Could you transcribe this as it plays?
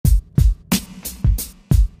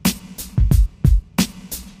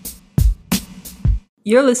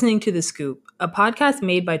You're listening to The Scoop, a podcast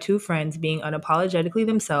made by two friends being unapologetically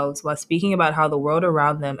themselves while speaking about how the world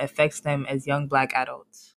around them affects them as young Black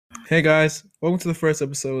adults. Hey guys, welcome to the first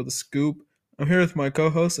episode of The Scoop. I'm here with my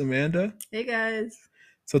co-host Amanda. Hey guys.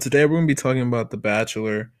 So today we're going to be talking about The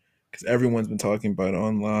Bachelor because everyone's been talking about it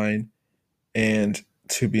online. And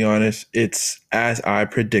to be honest, it's as I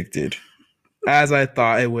predicted, as I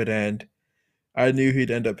thought it would end. I knew he'd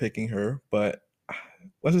end up picking her, but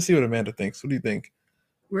let's just see what Amanda thinks. What do you think?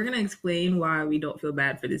 We're going to explain why we don't feel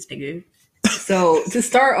bad for this nigga. So, to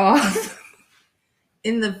start off,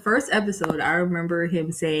 in the first episode, I remember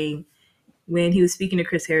him saying when he was speaking to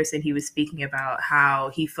Chris Harrison, he was speaking about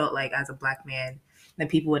how he felt like as a Black man that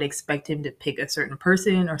people would expect him to pick a certain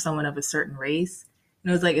person or someone of a certain race.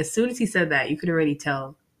 And it was like, as soon as he said that, you could already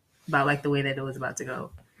tell about like the way that it was about to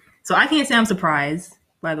go. So I can't say I'm surprised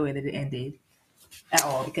by the way that it ended at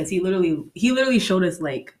all, because he literally showed us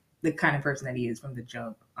like the kind of person that he is from the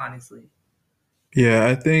jump, honestly. Yeah,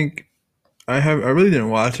 I think I really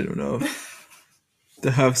didn't watch it enough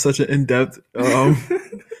to have such an in-depth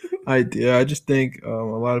idea. I just think a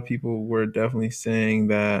lot of people were definitely saying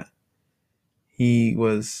that he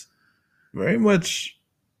was very much,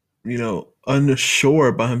 unsure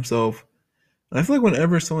about himself. And I feel like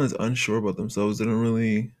whenever someone is unsure about themselves, they don't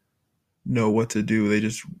really know what to do. They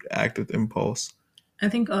just act with impulse. I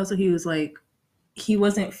think also he was like, he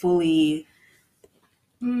wasn't fully,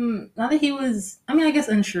 not that he was, I mean, I guess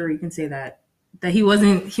unsure, you can say that he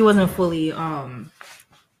wasn't fully,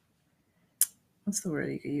 what's the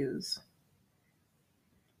word you could use?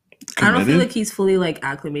 I don't feel like Committed? he's fully like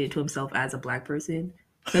acclimated to himself as a Black person,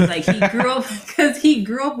 because like he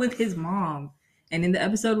grew up with his mom, and in the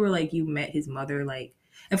episode where like you met his mother, like,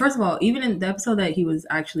 and first of all, even in the episode that he was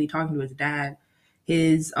actually talking to his dad,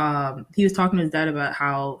 he was talking to his dad about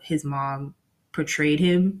how his mom portrayed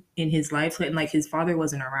him in his life, and like his father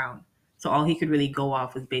wasn't around, so all he could really go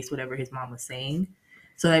off was based whatever his mom was saying,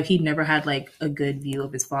 so like he never had like a good view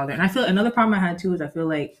of his father. And I feel another problem I had too is I feel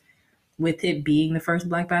like with it being the first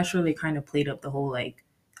Black Bachelor, they kind of played up the whole like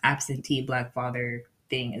absentee Black father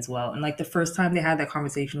thing as well. And like the first time they had that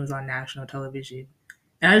conversation was on national television.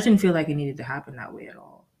 And I just didn't feel like it needed to happen that way at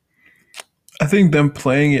all. I think them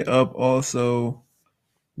playing it up also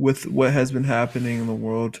with what has been happening in the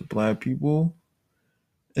world to Black people,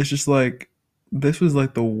 it's just like this was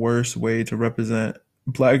like the worst way to represent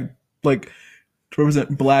Black, like to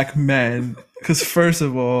represent Black men. Because first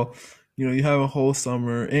of all, you have a whole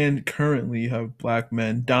summer, and currently you have Black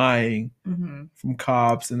men dying Mm-hmm. from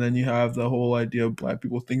cops, and then you have the whole idea of Black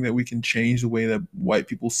people think that we can change the way that white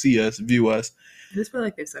people see us, view us. I just feel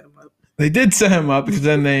like they set him up. They did set him up because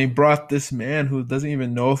then they brought this man who doesn't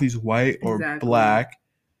even know if he's white or Exactly. Black,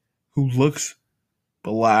 who looks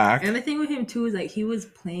Black. And the thing with him too is like he was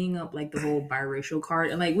playing up like the whole biracial card,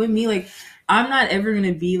 and like with me, like I'm not ever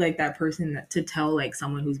gonna be like that person to tell like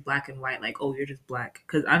someone who's Black and white like, oh, you're just Black,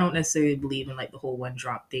 because I don't necessarily believe in like the whole one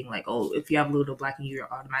drop thing, like, oh, if you have a little Black in you,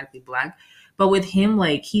 you're automatically Black. But with him,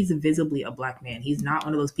 like he's visibly a Black man. He's not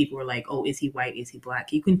one of those people who are like, oh, is he white, is he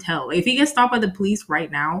Black? You can tell. Like, if he gets stopped by the police right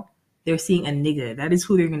now, they're seeing a nigga. That is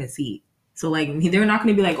who they're gonna see. So like they're not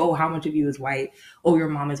gonna be like, oh, how much of you is white? Oh, your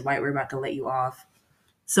mom is white, we're about to let you off.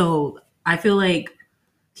 So I feel like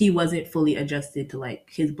he wasn't fully adjusted to like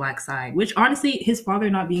his Black side, which honestly, his father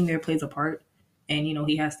not being there plays a part, and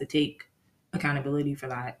he has to take accountability for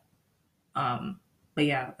that. But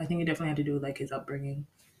yeah, I think it definitely had to do with like his upbringing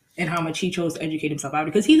and how much he chose to educate himself out,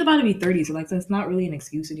 because he's about to be 30, so like that's not really an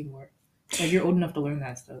excuse anymore. Like you're old enough to learn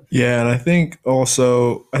that stuff. Yeah, and I think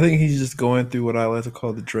he's just going through what I like to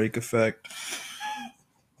call the Drake effect.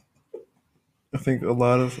 I think a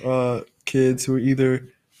lot of kids who are either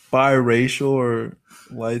biracial or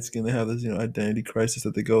light skinned, they have this, identity crisis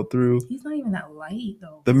that they go through. He's not even that light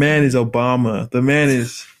though. The man is Obama. The man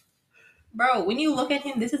is, Bro, when you look at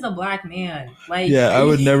him, this is a Black man. Like, yeah, I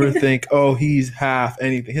would never think, oh, he's half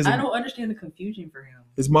anything. I don't understand the confusion for him.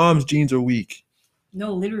 His mom's genes are weak.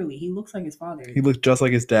 No, literally, he looks like his father. He looks just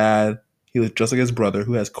like his dad. He looks just like his brother,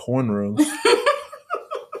 who has cornrows.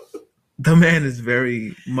 The man is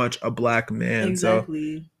very much a Black man.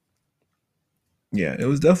 Exactly. So yeah, it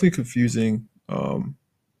was definitely confusing.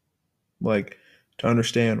 Like to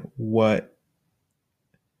understand what,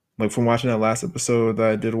 like from watching that last episode that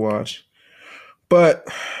I did watch. But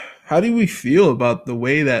how do we feel about the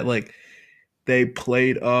way that like they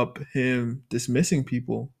played up him dismissing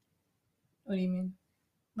people? What do you mean?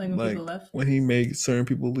 Like when Like people left? when he made certain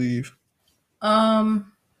people leave.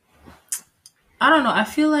 Um, I don't know. I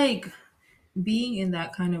feel like being in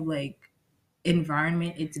that kind of like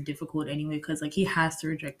environment, it's difficult anyway, because like he has to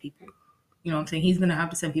reject people. You know what I'm saying? He's gonna have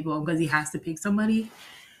to send people home because he has to pick somebody.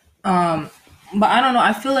 Um, but I don't know.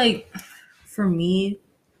 I feel like for me,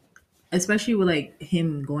 especially with like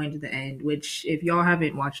him going to the end, which if y'all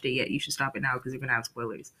haven't watched it yet, you should stop it now because you're gonna have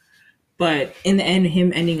spoilers. But in the end,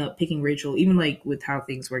 him ending up picking Rachel, even like with how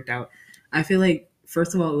things worked out, I feel like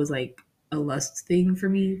first of all, it was like a lust thing for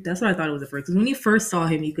me. That's what I thought it was at first. Because when you first saw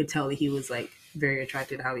him, you could tell that he was like very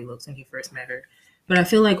attracted to how he looks when he first met her. But I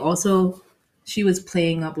feel like also she was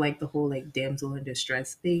playing up like the whole like damsel in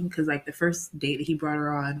distress thing. Because like the first date that he brought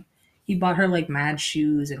her on, he bought her like mad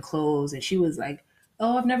shoes and clothes, and she was like,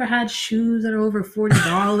 "Oh, I've never had shoes that are over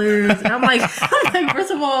 $40." And I'm like, I'm like,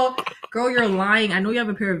 first of all, girl, you're lying. I know you have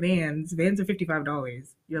a pair of Vans. Vans are $55.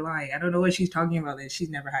 You're lying. I don't know what she's talking about. That she's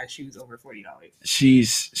never had shoes over $40. She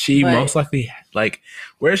most But likely like,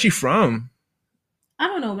 where is she from? I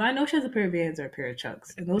don't know. But I know she has a pair of Vans or a pair of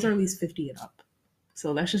Chucks, and those are at least 50 and up.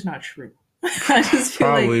 So that's just not true. I just feel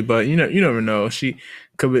Probably, like but you never know. She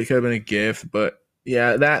could have been a gift, but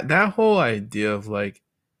yeah, that whole idea of like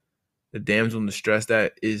the damsel in distress,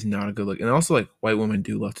 that is not a good look. And also, like, white women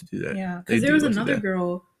do love to do that. yeah, They because there do was love to do another that.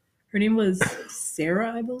 girl. Her name was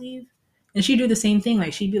Sarah, I believe. And she'd do the same thing.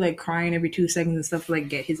 Like she'd be like crying every 2 seconds and stuff to like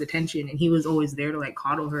get his attention. And he was always there to like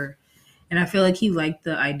coddle her. And I feel like he liked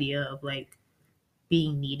the idea of like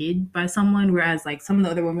being needed by someone, whereas like some of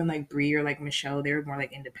the other women like Brie or like Michelle, they were more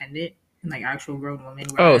like independent and like actual grown women.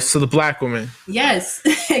 Oh, Whereas so the black woman. yes,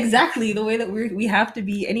 exactly the way that we have to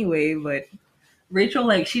be anyway. But Rachel,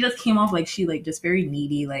 like she just came off like she like just very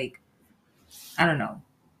needy, like I don't know,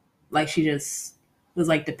 like she just was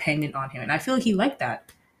like dependent on him, and I feel like he liked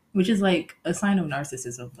that, which is like a sign of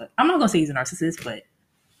narcissism. But I'm not gonna say he's a narcissist, but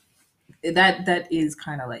that is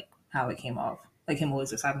kind of like how it came off, like him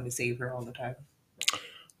always just having to save her all the time.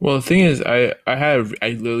 Well, the thing is, I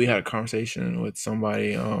literally had a conversation with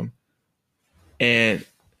somebody, and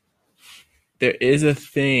there is a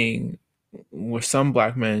thing with some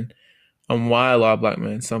black men, why a lot of black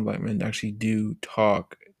men, some black men actually do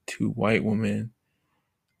talk to white women.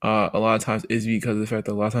 A lot of times is because of the fact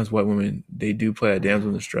that a lot of times white women, they do play a damsel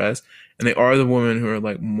in distress, and they are the women who are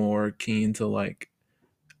like more keen to like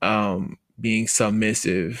being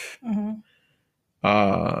submissive, Mm-hmm.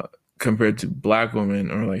 uh compared to black women,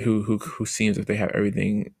 or like who seems like they have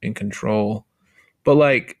everything in control. But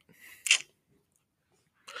like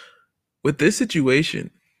with this situation,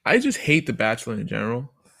 I just hate The Bachelor in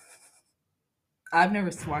general. I've never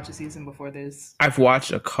watched a season before this. I've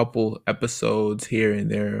watched a couple episodes here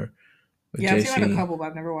and there with Yeah, I've seen like a JC. couple, but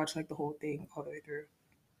I've never watched like the whole thing all the way through.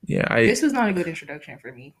 Yeah, I This was not a good introduction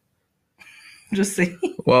for me. Just saying.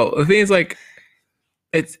 well, the thing is like,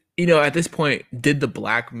 it's, at this point, did a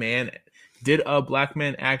black man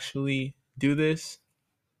actually do this?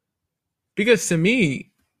 Because to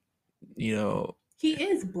me, you know, He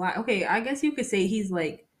is black. Okay, I guess you could say he's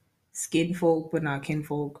like skin folk, but not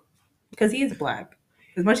kinfolk, because he is black.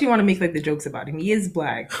 As much as you want to make like the jokes about him, he is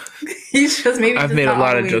black. He's just maybe I've just made a not all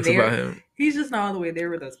lot the of way jokes about there. him. He's just not all the way there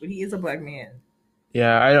with us, but he is a black man.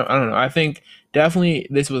 Yeah, I don't know. I think definitely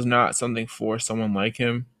this was not something for someone like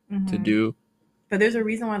him to Mm-hmm. do. But there's a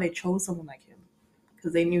reason why they chose someone like him,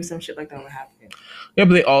 because they knew some shit like that would happen. Yeah,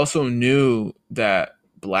 but they also knew that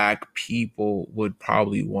black people would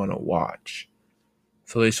probably want to watch.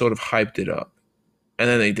 So they sort of hyped it up. And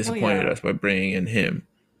then they Oh disappointed yeah, us by bringing in him.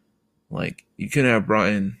 Like, you couldn't have brought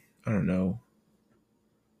in, I don't know,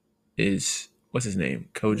 what's his name?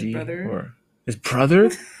 his Koji? brother. Or his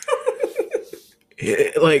brother?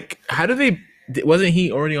 Like, how do they, wasn't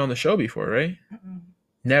he already on the show before, right? Mm-mm.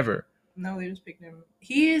 Never. No, they just picked him.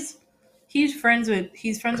 He's friends with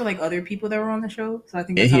like other people that were on the show, so I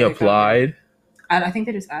think And that's he how they found him. applied. I think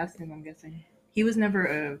they just asked him. I'm guessing he was never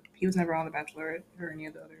on the Bachelor or any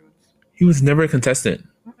of the other ones. He was never a contestant.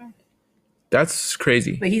 Mm-mm. That's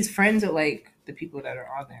crazy. But he's friends with like the people that are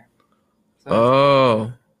on there, so that's how they found Oh.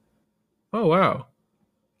 him. Oh, wow.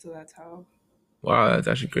 So that's how Wow, that's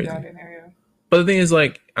actually he got crazy. in there. Yeah. But the thing is,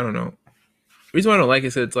 like, I don't know. The reason why I don't like it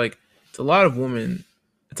is that it's like, it's a lot of women.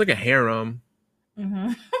 It's like a harem.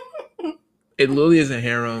 Mm-hmm. It literally is a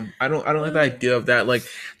harem. I don't like the idea of that. Like,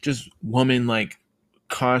 just women like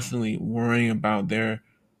constantly worrying about their,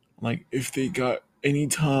 like, if they got any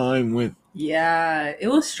time Yeah, it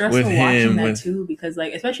was with stressful watching him, that with too because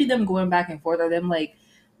like especially them going back and forth or them like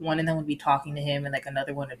one of them would be talking to him and like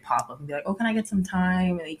another one would pop up and be like, "Oh, can I get some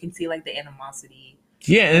time?" And you can see like the animosity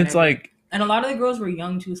yeah, or and it's whatever. like, And a lot of the girls were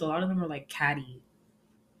young too, so a lot of them were like catty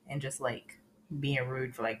and just like being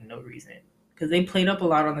rude for like no reason because they played up a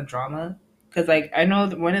lot on the drama. Because like I know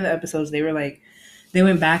that one of the episodes they were like they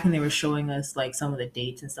went back and they were showing us like some of the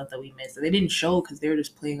dates and stuff that we missed. So they didn't show because they were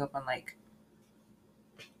just playing up on like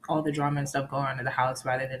all the drama and stuff going on in the house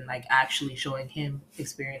rather than like actually showing him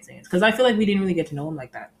experiencing it. Because I feel like we didn't really get to know him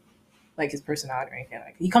like that, like his personality or anything.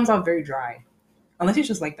 Like he comes out very dry, unless he's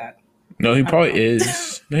just like that. No, he I don't probably know.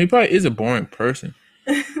 is. No, he probably is a boring person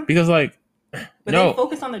because like But they no,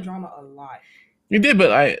 focus on the drama a lot. he did,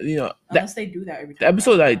 but Unless they do that every the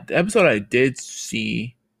time. episode I did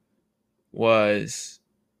see was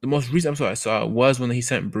the most recent episode I saw was when he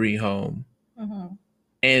sent Bree home, Mm-hmm.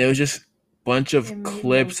 and it was just a bunch It of made no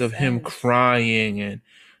clips of him sense. crying, and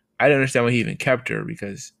I didn't understand why he even kept her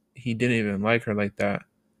because he didn't even like her like that.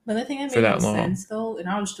 But the thing that For made no that long. sense though, and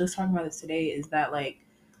I was just talking about this today, is that like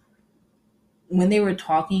when they were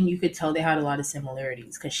talking, you could tell they had a lot of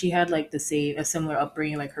similarities because she had like a similar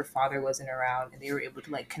upbringing, like her father wasn't around, and they were able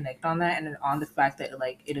to like connect on that, and then on the fact that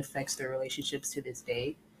like it affects their relationships to this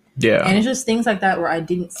day. Yeah. And it's just things like that where I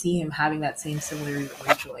didn't see him having that same similarity with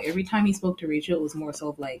Rachel. Like, every time he spoke to Rachel, it was more so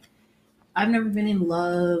of like, I've never been in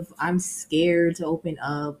love. I'm scared to open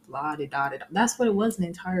up. Blah da da da. That's what it was the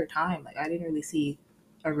entire time. Like I didn't really see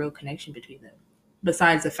a real connection between them,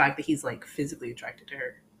 besides the fact that he's like physically attracted to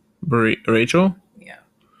her. Rachel? Yeah.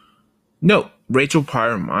 No, Rachel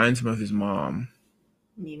probably reminds him of his mom.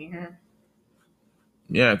 Meaning her.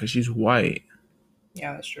 Yeah, because she's white.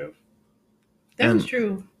 Yeah, that's true. That's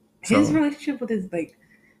true. His So- relationship with his like,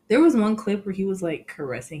 there was one clip where he was like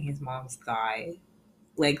caressing his mom's thigh,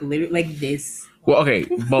 like literally like this. Well, okay,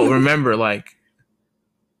 but remember, like,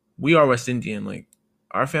 we are West Indian. Like,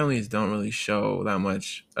 our families don't really show that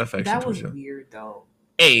much affection. That was towards weird though.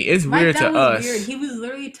 Hey, it's My weird dad to was us. weird. He was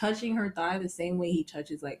literally touching her thigh the same way he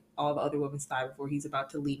touches like all the other women's thigh before he's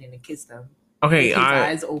about to lean in and kiss them. Okay, with his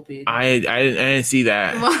eyes open. I didn't see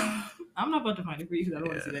that. I'm not about to find it for you because I don't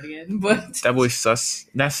want to see that again. But that boy's sus.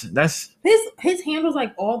 That's his hand was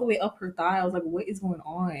like all the way up her thigh. I was like, what is going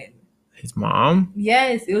on? his mom.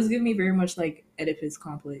 Yes, it was giving me very much like Oedipus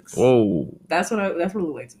complex. Whoa, that's what it looked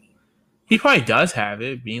like to me. He probably does have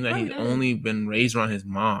it, being that Probably he's does. only been raised around his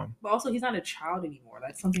mom. But also, he's not a child anymore.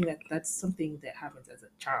 That's something that happens as a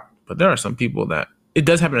child. But there are some people that it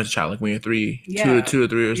does happen as a child, like when you're 2 to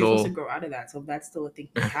 3 years you're old. Supposed to grow out of that, so that's still a thing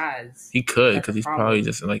he has. He could, that's because a he's problem. probably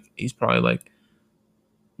just like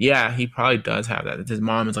yeah, he probably does have that. His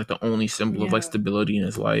mom is like the only symbol of like stability in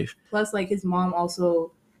his life. Plus, like his mom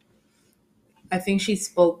also, I think she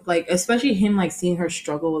spoke like, especially him like seeing her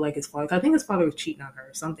struggle with like his father. I think his father was cheating on her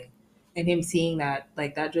or something, and him seeing that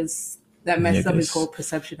like that messes up his whole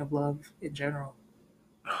perception of love in general.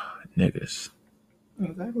 Niggas.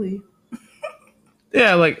 Exactly.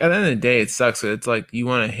 Yeah, like at the end of the day, it sucks. It's like you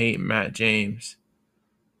want to hate Matt James.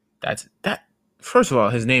 That. First of all,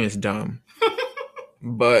 his name is dumb.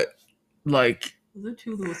 But like, those are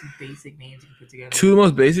two of the most basic names you can put together. Two of the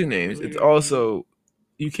most basic names. Literally. It's also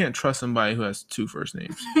you can't trust somebody who has two first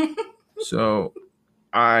names. So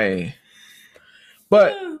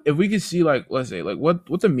but if we could see like, let's say like what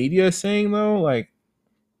the media is saying though, like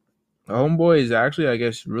homeboy is actually, I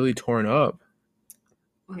guess, really torn up.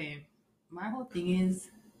 Okay, my whole thing is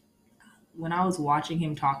when I was watching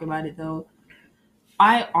him talk about it though,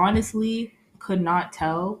 I honestly could not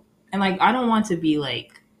tell. And like, I don't want to be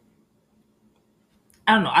like,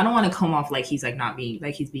 I don't know. I don't want to come off like he's like not being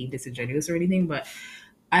like he's being disingenuous or anything, but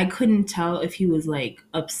I couldn't tell if he was like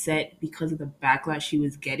upset because of the backlash he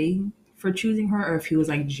was getting for choosing her, or if he was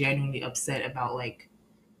like genuinely upset about like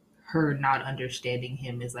her not understanding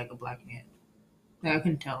him as like a black man. Like I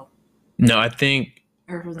couldn't tell. No, I think,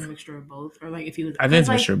 or if it was a mixture of both, or like if he was. I think it's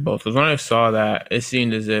a mixture of both. Because when I saw that, it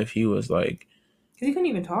seemed as if he was like, because he couldn't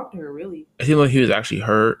even talk to her really. It seemed like he was actually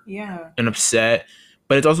hurt, and upset.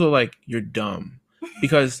 But it's also like, you're dumb,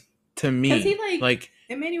 because to me, he like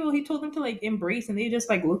Emmanuel, he told them to like embrace, and they just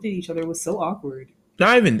like looked at each other. It was so awkward.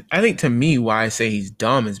 Not even. I think to me, why I say he's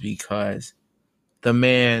dumb is because the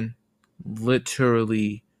man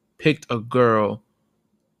literally picked a girl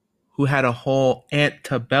who had a whole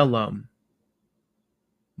antebellum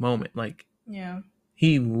moment. Like,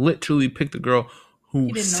 he literally picked a girl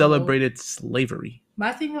who celebrated slavery.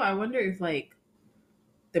 My thing though, I wonder if like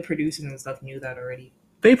the producers and stuff knew that already.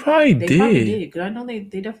 They probably did. Because I know they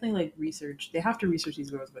definitely like research. They have to research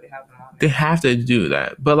these girls, but they have them on there. They have to do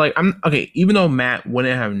that. But like, I'm okay. Even though Matt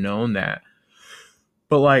wouldn't have known that,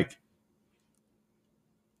 but like,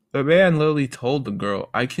 the man literally told the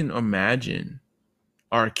girl, "I can imagine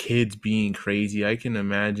our kids being crazy. I can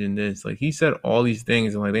imagine this." Like, he said all these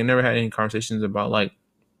things, and like they never had any conversations about like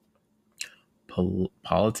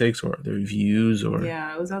politics or their views or.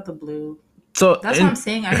 Yeah, it was out the blue. So that's what I'm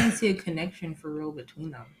saying. I didn't see a connection for real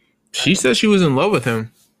between them. She said she was in love with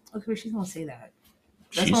him. Okay, but she's gonna say that.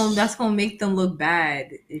 That's gonna make them look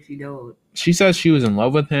bad if you don't. She said she was in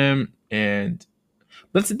love with him,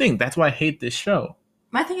 That's the thing. That's why I hate this show.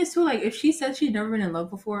 My thing is too, like, if she said she'd never been in love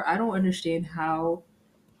before, I don't understand how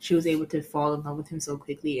she was able to fall in love with him so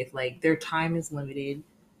quickly. If like their time is limited,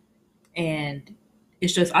 and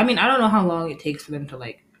it's just, I mean, I don't know how long it takes for them to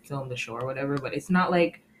like film the show or whatever, but it's not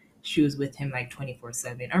like she was with him like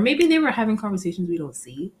 24/7, or maybe they were having conversations we don't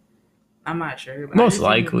see. I'm not sure, but Most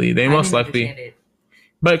likely, they I most didn't likely. understand it.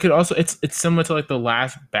 But it could also it's similar to like the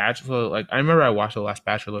last Bachelor. Like I remember I watched the last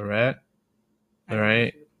Bachelorette, I didn't right?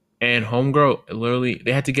 watch it. And Homegirl literally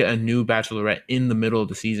they had to get a new Bachelorette in the middle of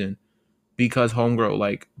the season because Homegirl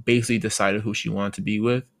like basically decided who she wanted to be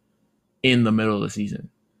with in the middle of the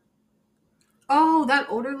season. Oh, that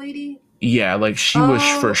older lady. Yeah, like she was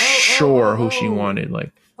for Oh, oh, oh, sure who she oh, wanted.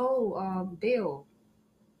 Like oh, Dale.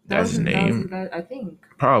 that's his That was his name, guy. I think.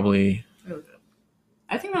 probably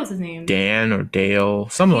I think that was his name. Dan or Dale,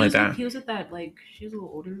 something like that. He was with that, like, she was a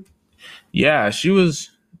little older. Yeah, she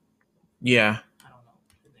was. Yeah, I don't know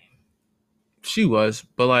his name. she was,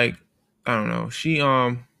 but like I don't know.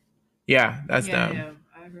 Yeah, that's Yeah, them. yeah.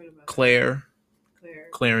 I heard about that. Claire, Claire.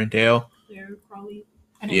 Claire and Dale. Claire Crawley.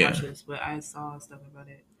 I didn't Yeah, watch this, but I saw stuff about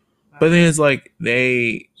it. but About then it's like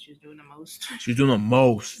they she was doing the most. she was doing the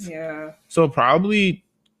most. Yeah. So probably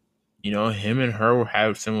him and her will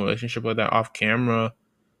have some relationship like that off camera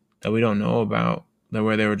that we don't know about. That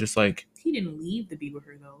where they were just like He didn't leave to be with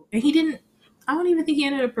her though, and he didn't. I don't even think he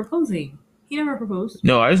ended up proposing. He never proposed.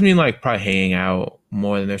 no, I just mean like probably hanging out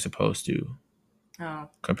more than they're supposed to. Oh.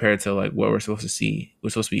 Compared to like what we're supposed to see.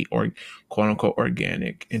 We're supposed to be quote unquote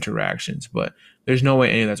organic interactions, but there's no way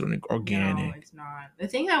any of that's organic. No, it's not. The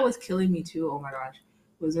thing that was killing me too, oh my gosh,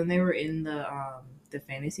 was when they were in the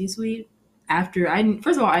fantasy suite. After I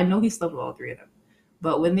first of all, I know he slept with all three of them,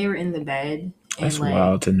 but when they were in the bed and That's like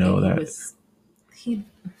wild to know and that. he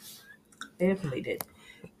they definitely did.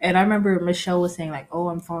 And I remember Michelle was saying like, "Oh,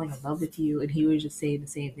 I'm falling in love with you," and he was just saying the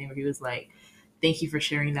same thing where he was like, "Thank you for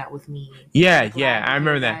sharing that with me." Yeah, yeah, I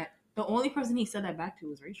remember that. The only person he said that back to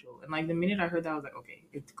was Rachel, and like the minute I heard that, I was like, "Okay,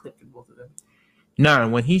 it's clipped with both of them." No,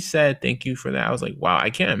 when he said thank you for that, I was like, wow, I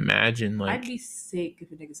can't imagine I'd like be sick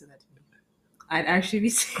if a nigga said that to me. I'd actually be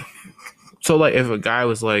sick. so like if a guy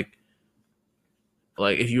was like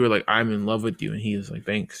if you were like I'm in love with you and he was like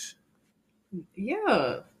thanks.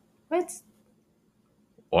 Yeah. What?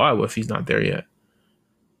 Why? What if he's not there yet?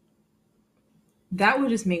 That would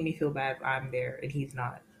just make me feel bad if I'm there and he's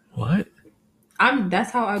not. What?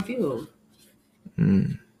 That's how I feel.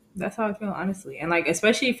 Mm. That's how I feel, honestly. And like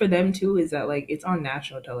especially for them too, is that like it's on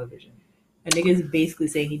national television. A nigga's basically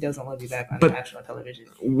saying he doesn't love you back on national television.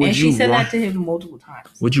 And she said that to him multiple times.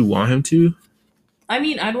 Would you want him to? I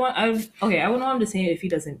mean, I wouldn't want him to say it if he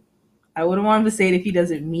doesn't. I wouldn't want him to say it if he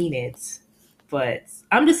doesn't mean it. But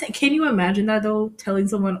I'm just saying, can you imagine that though? Telling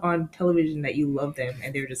someone on television that you love them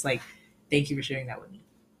and they're just like, "Thank you for sharing that with me."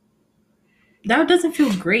 That doesn't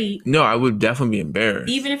feel great. No, I would definitely be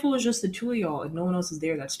embarrassed. Even if it was just the two of y'all and no one else is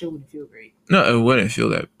there, that still wouldn't feel great. No, it wouldn't feel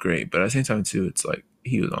that great. But at the same time, too, it's like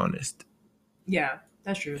he was honest. Yeah,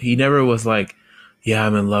 that's true. He never was like, "Yeah,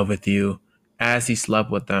 I'm in love with you," as he slept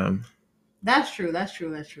with them. That's true.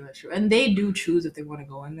 And they do choose if they want to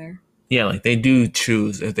go in there. Yeah, like they do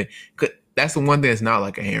choose if they. That's the one thing that's not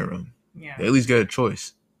like a harem. Yeah, they at least get a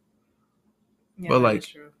choice. Yeah, but like,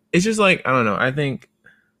 it's just like I don't know. I think.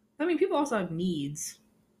 I mean, people also have needs.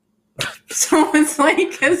 So it's like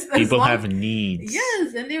people have needs.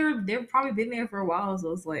 Yes, and they've probably been there for a while.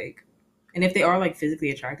 So it's like, and if they are like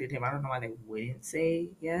physically attracted to him, I don't know why they wouldn't say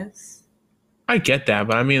yes. I get that,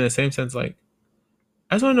 but I mean, in the same sense, like,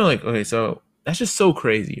 I just want to know, like, okay, so that's just so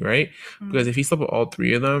crazy, right? Mm-hmm. Because if he slept with all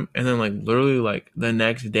three of them, and then like literally like the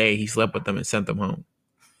next day he slept with them and sent them home.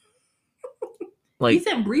 Like he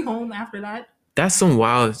sent Bree home after that. That's some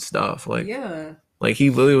wild stuff. Like, yeah. Like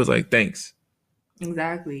he literally was like, thanks.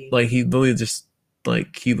 Exactly. Like he literally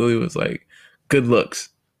was like, good looks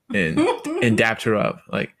and dapped her up.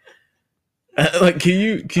 Like can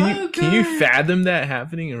you fathom that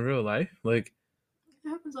happening in real life? Like it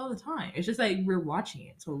happens all the time. It's just like we're watching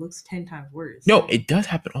it, so it looks 10 times worse. No, it does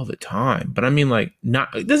happen all the time. But I mean like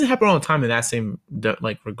it doesn't happen all the time in that same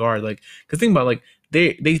like regard. Like because think about like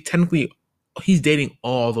they technically he's dating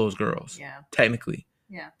all those girls. Yeah. Technically.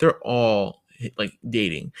 Yeah. They're all like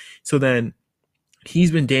dating. So then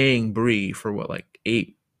he's been dating Bree for what, like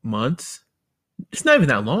 8 months? It's not even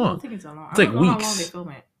that long. I don't think it's that long. It's like weeks. How long they film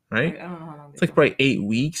it. Right? I don't know how long. It's like probably 8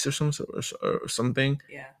 weeks or something.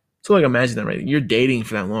 Yeah. So like imagine that, right? You're dating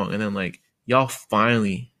for that long, and then like y'all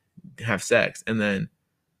finally have sex, and then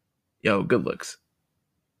good looks.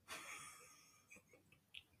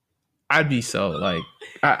 I'd be so like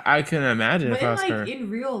I can imagine but if I was like her.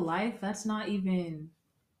 In real life, that's not even.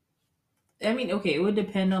 I mean, okay, it would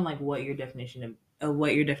depend on like what your definition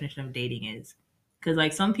of dating is. Because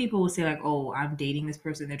like some people will say like, oh, I'm dating this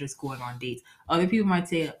person, they're just going on dates. Other people might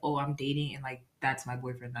say, oh, I'm dating and like that's my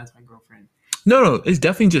boyfriend, that's my girlfriend. No, it's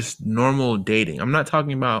definitely just normal dating. I'm not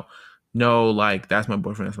talking about no, like that's my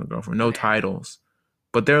boyfriend, that's my girlfriend, no Okay. titles.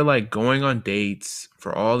 But they're like going on dates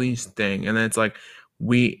for all these things, and then it's like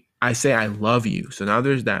I say I love you. So now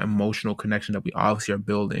there's that emotional connection that we obviously are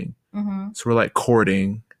building. Mm-hmm. So we're like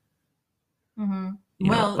courting,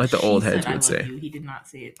 Mm-hmm. like the She old said heads I would love say. you. He did not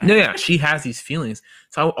say it No, back. yeah, she has these feelings.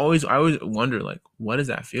 So I always wonder like, what does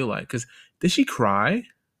that feel like? Because did she cry?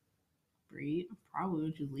 Breed? Probably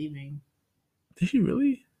when she's leaving. Did she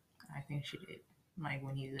really? I think she did. Like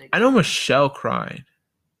when he's like I know Michelle cried.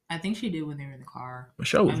 I think she did when they were in the car.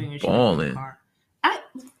 Michelle I was mean when she left him in the bawling. car. I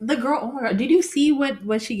the girl, oh my god, did you see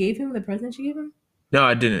what she gave him, the present she gave him? No,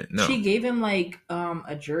 I didn't. No, She gave him like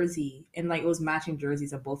a jersey and like it was matching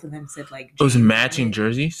jerseys and both of them said like it was James on matching it.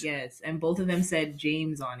 jerseys. Yes, and both of them said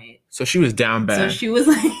James on it. So she was down So bad. she was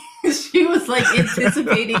like she was like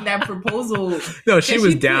anticipating that proposal No, she because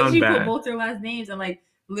was down she put bad. both their last names and like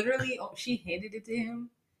literally she handed it to him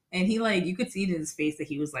and he like you could see it in his face that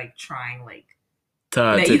he was like trying like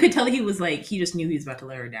that you To could tell he was like he just knew he was about to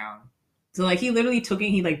let her down. So like he literally took it,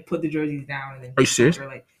 he like put the jerseys down and then Are you he told serious? her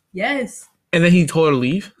like yes. And then he told her to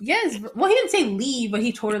leave. Yes. Well, he didn't say leave, but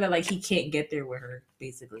he told her that like he can't get there with her,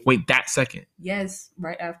 basically. Wait, that second. Yes,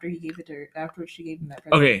 right after he gave it to her, after she gave him that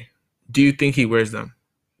present. Okay. Do you think he wears them?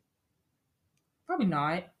 Probably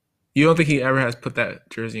not. You don't think he ever has put that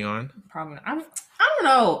jersey on? Probably not. I don't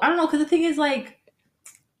know. I don't know because the thing is like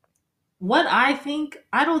what I think.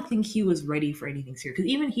 I don't think he was ready for anything serious because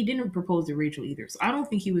even he didn't propose to Rachel either. So I don't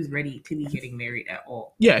think he was ready to be getting married at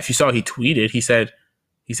all. Yeah, if you saw he tweeted, he said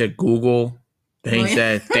Google, then he Well,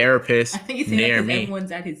 said I therapist think he's saying that near because me.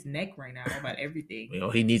 everyone's at his neck right now about everything.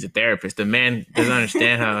 He needs a therapist. The man doesn't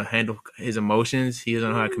understand how to handle his emotions. He doesn't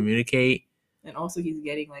know how to communicate. And also, he's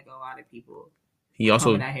getting like a lot of people He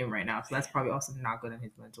also coming at him right now, so that's probably also not good on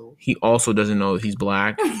his mental. he also doesn't know that he's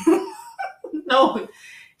black. No,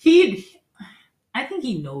 he. I think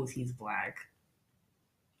he knows he's black.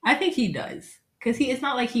 I think he does because it's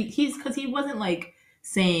not like he's because he wasn't like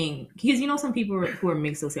saying because you know some people who are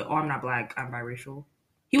mixed will say, "Oh, I'm not black, I'm biracial."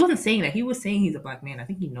 He wasn't saying that. He was saying he's a black man. I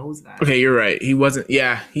think he knows that. Okay, you're right. He wasn't.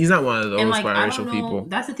 Yeah, he's not one of those And like I don't biracial know. people.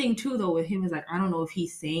 That's the thing too, though. With him is like I don't know if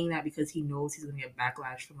he's saying that because he knows he's gonna get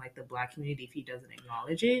backlash from like the black community if he doesn't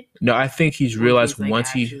acknowledge it. No, I think he's Or realized he's like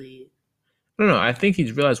once he. actually. No. I think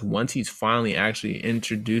he's realized once he's finally actually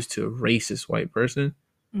introduced to a racist white person,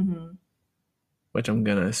 Mm-hmm. which I'm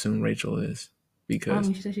gonna assume Rachel is, I because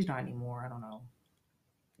mean, she said she's not anymore. I don't know.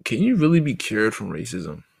 can you really be cured from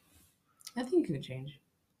racism? I think you can change.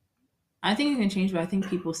 I think you can change, but I think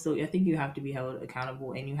people still. I think you have to be held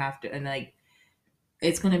accountable, and you have to, and like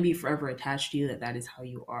it's gonna be forever attached to you that is how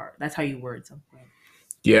you are. That's how you were at some point.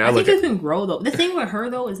 Yeah, I think like you can grow though. The thing with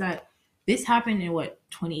her though is that this happened in what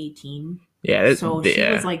 2018. yeah, So she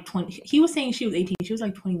was like 20. He was saying she was 18. She was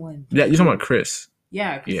like 21. Yeah, you're talking about Chris.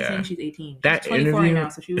 Yeah, Chris is Yeah. saying she's 18. She's That 24 right interview- now,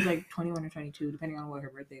 so she was like 21 or 22, depending on what her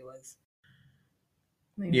birthday was.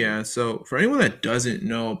 Yeah, so for anyone that doesn't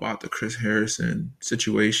know about the Chris Harrison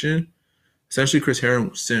situation, essentially Chris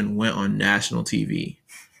Harrison went on national TV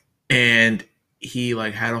and he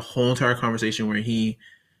like had a whole entire conversation where he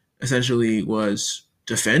essentially was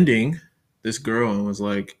defending this girl and was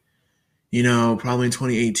like, probably in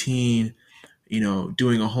 2018,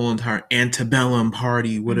 doing a whole entire antebellum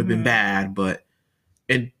party would have been bad, but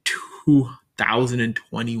in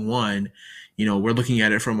 2021, we're looking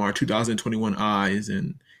at it from our 2021 eyes,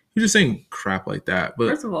 and he was just saying crap like that. But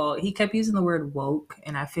first of all, he kept using the word woke,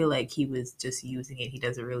 and I feel like he was just using it. He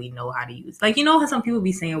doesn't really know how to use. Like, you know how some people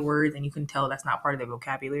be saying words and you can tell that's not part of their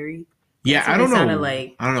vocabulary. yeah, I don't know.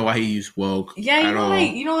 Like, I don't know why he used woke. Yeah,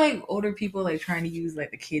 like older people like trying to use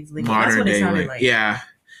like the kids lingo. Modern That's what it day, sounded like. Yeah.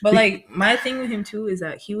 But like my thing with him too is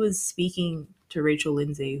that he was speaking to Rachel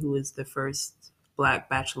Lindsay, who was the first Black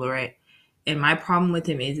Bachelorette, and my problem with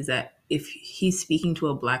him is that if he's speaking to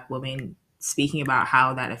a Black woman, speaking about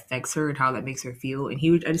how that affects her and how that makes her feel, and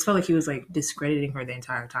I just felt like he was like discrediting her the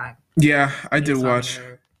entire time. Yeah, I He did was watch. talking to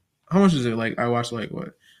her. How much is it? Like I watched like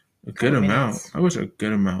what? A good amount. Minutes. I watched a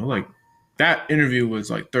good amount. Like that interview was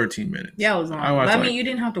like 13 minutes. Yeah, it was long. I mean, you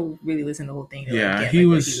didn't have to really listen to the whole thing. To, Yeah, get, he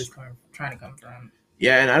like, was- where he was trying to come from.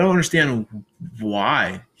 Yeah, and I don't understand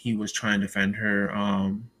why he was trying to defend her.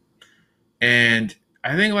 And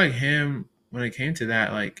I think like him when it came to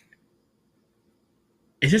that, like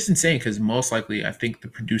it's just insane because most likely I think the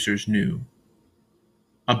producers knew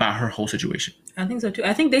about her whole situation. I think so too.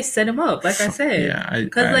 I think they set him up, like I said, Yeah,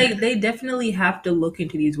 because like they definitely have to look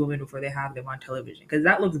into these women before they have them on television, because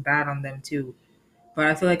that looks bad on them too. But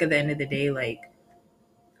I feel like at the end of the day, like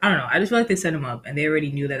I don't know, I just feel like they set him up and they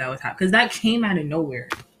already knew that that was happening because that came out of nowhere.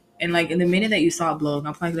 And like in the minute that you saw it blowing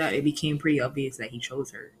up like that, it became pretty obvious that he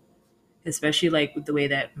chose her, especially like with the way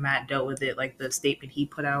that Matt dealt with it, like the statement he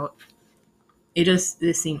put out. It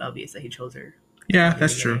seemed obvious that he chose her yeah, in the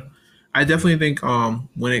that's true. beginning. I definitely think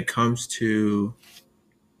when it comes to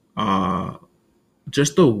uh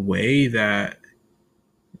just the way that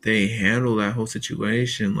they handle that whole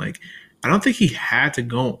situation, like I don't think he had to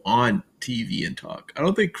go on TV and talk. I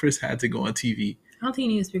don't think Chris had to go on TV. I don't think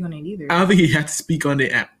he needs to speak on it I either. don't think he had to speak on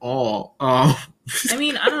it at all. I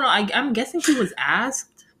mean, I don't know. I'm guessing he was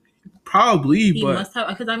asked. Probably, He but must have,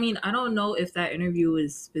 because I mean, I don't know if that interview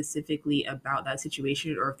was specifically about that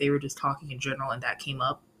situation or if they were just talking in general and that came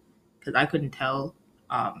up because I couldn't tell.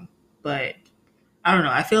 But I don't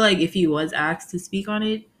know. I feel like if he was asked to speak on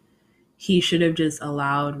it, he should have just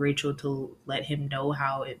allowed Rachel to let him know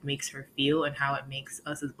how it makes her feel and how it makes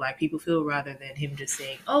us as black people feel rather than him just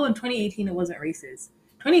saying, oh, in 2018, it wasn't racist.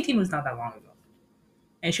 2018 was not that long ago.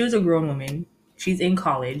 And she was a grown woman. She's in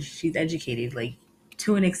college. She's educated, like,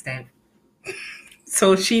 to an extent.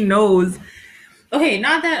 So she knows. Okay,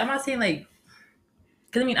 not that I'm not saying like,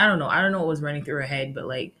 because I mean, I don't know. I don't know what was running through her head, but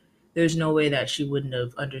like, there's no way that she wouldn't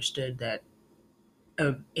have understood that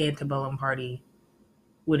a antebellum party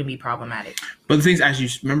wouldn't be problematic. but the things, as you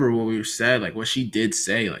remember what we said, like what she did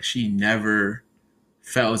say, like she never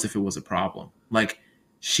felt as if it was a problem. Like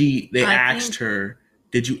they I asked think her,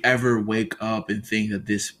 "Did you ever wake up and think that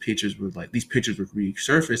these pictures would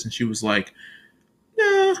resurface?" And she was like,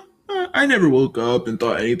 "Yeah, I never woke up and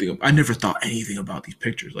thought anything. I never thought anything about these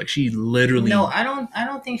pictures." Like she no, literally, I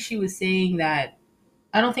don't think she was saying that.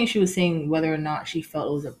 I don't think she was saying whether or not she felt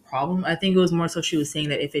it was a problem. I think it was more so she was saying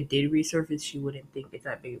that if it did resurface, she wouldn't think it's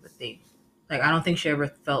that big of a thing. Like I don't think she ever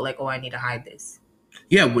felt like, oh, I need to hide this.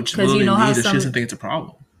 yeah, which Because you literally know how means that she some, doesn't think it's a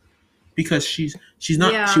problem because she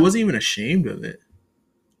yeah, wasn't even ashamed of it.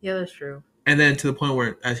 yeah, that's true. And then to the point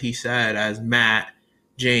where, as he said, as Matt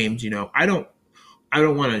James, I don't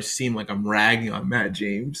want to seem like I'm ragging on Matt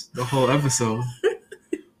James the whole episode.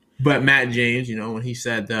 But Matt James, when he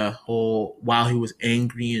said the whole, while he was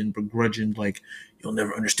angry and begrudging, like, you'll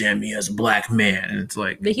never understand me as a black man. And it's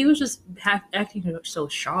like, But he was just acting so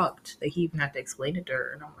shocked that he even had to explain it to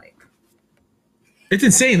her. And I'm like, it's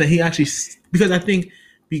insane that he actually, because I think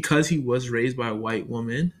because he was raised by a white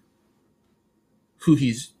woman who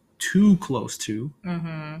he's too close to,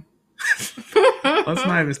 mm-hmm. let's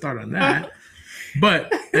not even start on that.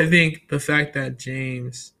 But I think the fact that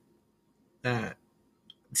James,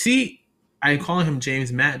 see, I call him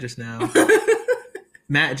James Matt just now.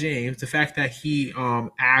 Matt James, the fact that he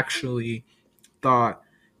actually thought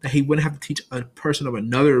that he wouldn't have to teach a person of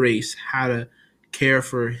another race how to care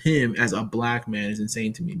for him as a black man is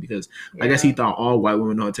insane to me, because I guess he Yeah, thought all white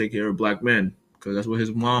women know how to take care of black men because that's what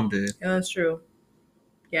his mom did. yeah, that's true.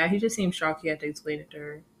 Yeah, he just seemed shocked he had to explain it to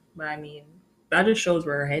her. But I mean, that just shows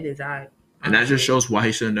where her head is at, And that just honestly. shows why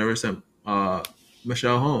he should have never sent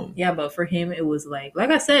Michelle home. Yeah, but for him, it was like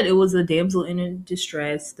I said, it was a damsel in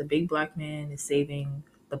distress. The big black man is saving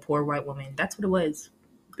the poor white woman. That's what it was,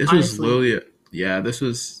 This was honestly. literally, yeah, this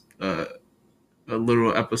was a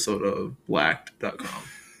literal episode of Blacked.com.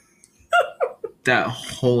 That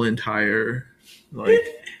whole entire, like,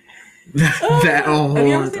 that Have you whole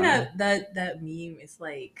ever seen entire. that meme? It's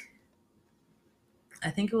like I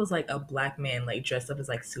think it was like a black man like dressed up as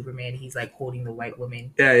like Superman. He's like holding the white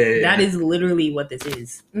woman. Yeah, yeah, yeah. That is literally what this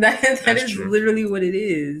is. That That's is true. literally what it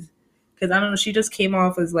is. Because I don't know. She just came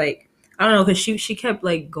off as like I don't know. Because she kept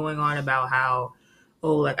like going on about how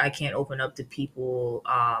oh like I can't open up to people.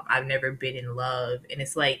 I've never been in love, and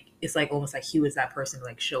it's like almost like he was that person to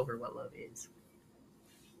like show her what love is.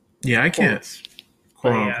 Yeah, I can't, Quotes,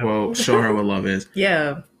 quote but yeah, unquote, show her what love is.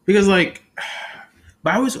 yeah. Because, like,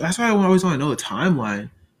 but that's why I always want to know the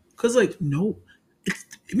timeline. Because, like, no,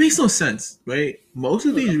 it makes no sense, right? Most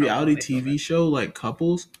Let of me look these up how long reality they filmed TV it. show, like,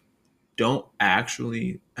 couples don't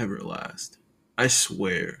actually ever last. I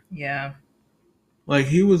swear. Yeah. Like,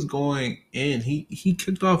 he was going in, he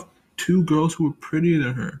kicked off two girls who were prettier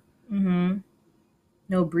than her. Mm-hmm.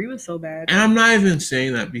 No, Brie was so bad. And I'm not even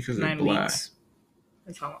saying that because they're 9 weeks. black,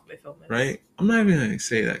 That's how long they filmed this. right? I'm not even going to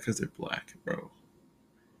say that because they're black, bro.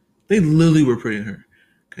 They literally were prettier than her.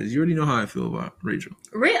 Because you already know how I feel about Rachel.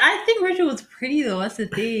 I think Rachel was pretty though. That's the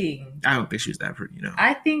thing. I don't think she was that pretty.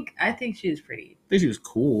 I think she was pretty. I think she was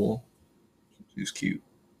cool. She was cute.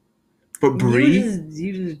 But Brie,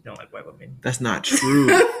 you just don't like white women. that's not true.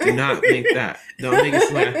 Do not make that. Don't make it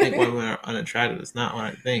seem like I think white women are unattractive. That's not what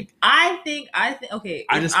I think. I think okay.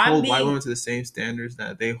 I If just I'm hold white being women to the same standards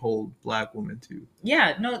that they hold black women to.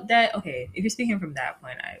 yeah, no, that okay. If you're speaking from that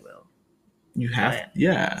point, I will. You have, But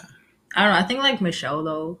yeah. I don't know. I think like Michelle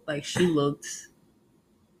though, like she looked.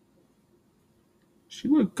 She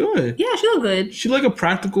looked good. Yeah, she looked good. She like a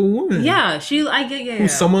practical woman. Yeah, I get yeah.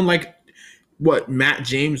 Who's someone like what Matt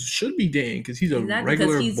James should be dating because he's a Exactly,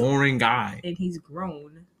 regular boring guy. and he's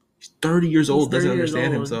grown. He's 30 years He's old, 30 doesn't years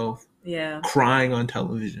understand old. himself, Yeah. crying on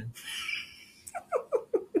television.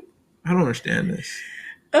 I don't understand this.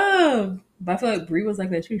 But I feel like Brie was like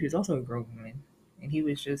that too. She was also a grown woman, and he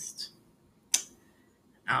was just.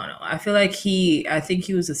 I don't know. I feel like I think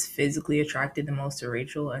he was just physically attracted the most to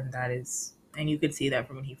Rachel, and and you could see that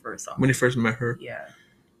from when he first saw her. When he first met her. Yeah.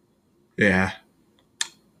 Yeah.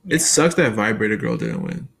 It sucks that Vibrator Girl didn't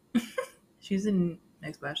win. She's in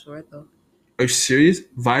next Bachelorette though. Are you serious?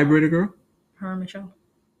 Vibrator Girl? Her and Michelle.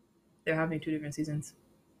 They're having 2 different seasons.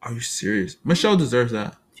 Are you serious? Michelle deserves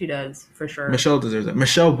that. She does, for sure. Michelle deserves that.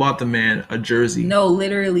 Michelle bought the man a jersey. No,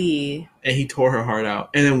 literally. And he tore her heart out.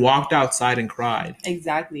 And then walked outside and cried.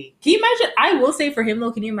 Exactly. Can you imagine? I will say for him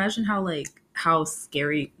though, can you imagine how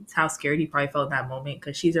scared he probably felt in that moment?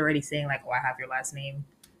 Because she's already saying like, "Oh, I have your last name."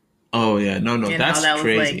 Oh yeah, no, And that's that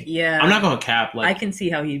crazy. Was like, yeah, I'm not gonna cap. Like, I can see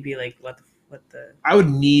how he'd be like, "What the?"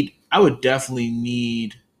 I would definitely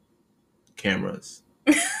need cameras.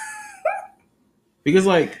 Because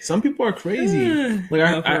like some people are crazy. Like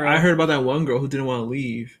I heard about that one girl who didn't want to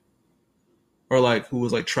leave, or like who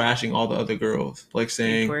was like trashing all the other girls, like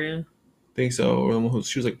saying, Victoria? "Think so," or the one who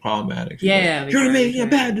she was like problematic. She Yeah, was like, you're making a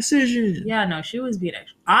bad decision. Yeah, no, she was being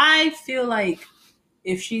extra. I feel like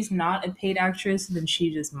if she's not a paid actress, then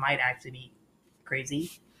she just might actually be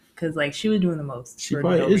crazy, because like she was doing the most. She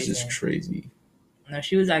probably is just crazy. No,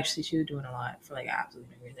 she was doing a lot for like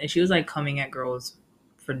absolutely no reason, and she was like coming at girls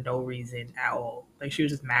for no reason at all. Like she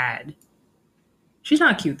was just mad. She's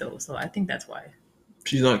not cute though, so I think that's why.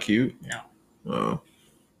 She's not cute? No. Oh.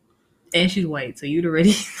 And she's white, so you'd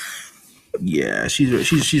already. Yeah,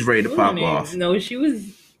 she's ready to pop off. No, she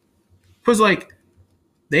was. Because like,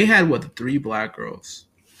 they had the 3 black girls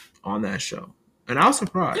on that show, and I was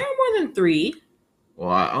surprised. There were more than 3.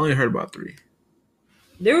 Well, I only heard about 3.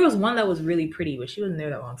 There was one that was really pretty, but she wasn't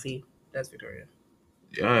there that long. See, that's Victoria.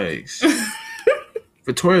 Yikes.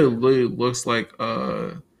 Victoria literally looks like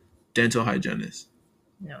a dental hygienist.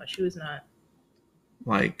 No, she was not.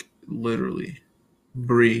 Like, literally.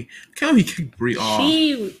 Brie. Can't we kick Brie off?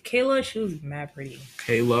 Kayla, she was mad pretty.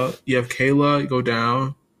 Kayla. You have Kayla, go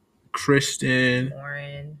down. Kristen.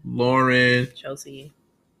 Lauren. Chelsea.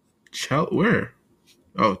 Where?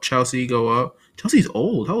 Oh, Chelsea, go up. Chelsea's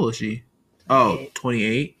old. How old is she? 28. Oh,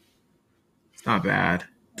 28. It's not bad.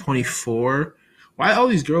 24. Why all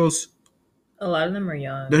these girls? A lot of them are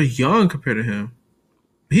young. They're young compared to him.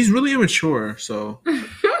 He's really immature, so.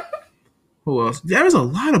 Who else? There's a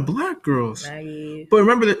lot of black girls. Maggie. But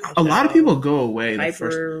remember that a lot of people go away.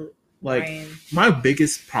 Piper, Ryan. My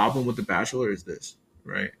biggest problem with The Bachelor is this,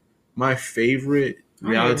 right? My favorite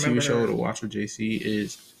reality TV show to watch with JC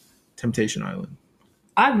is Temptation Island.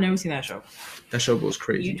 I've never seen that show. That show goes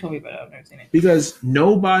crazy. You told me about it. I've never seen it. Because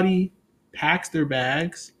nobody packs their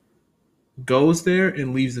bags, goes there,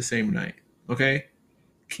 and leaves the same night. Okay?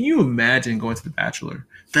 Can you imagine going to The Bachelor?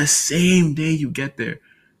 The same day you get there,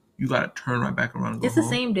 you got to turn right back around and go It's home. the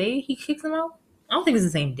same day he kicks them out? I don't think it's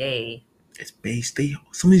the same day. It's based.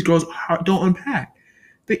 Some of these girls don't unpack.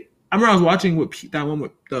 I remember I was watching that one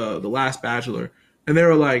with the last Bachelor, and they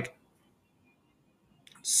were like,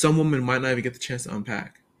 some women might not even get the chance to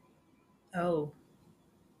unpack. Oh.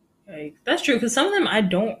 Like, that's true, because some of them I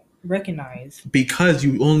don't recognize. Because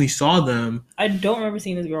you only saw them. I don't remember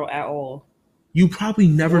seeing this girl at all. You probably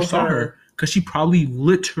never saw her, because she probably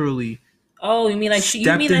literally. Oh, you mean like she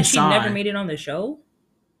never made it on the show?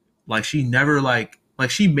 Like she never like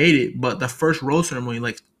she made it, but the first rose ceremony,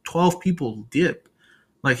 like 12 people dip.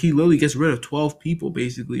 Like he literally gets rid of 12 people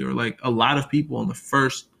basically, or like a lot of people on the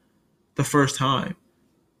first time.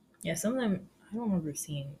 Yeah, some of them I don't remember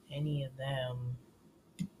seeing any of them.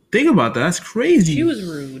 Think about that. That's crazy. She was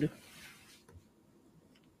rude.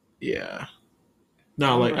 Yeah.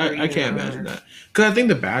 No, like I can't imagine that. Because I think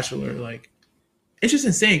The Bachelor, like, it's just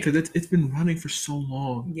insane because it's been running for so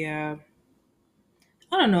long. Yeah.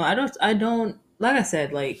 I don't know. I don't like I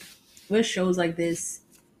said, like with shows like this,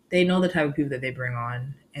 they know the type of people that they bring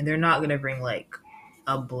on, and they're not gonna bring like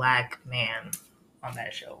a black man on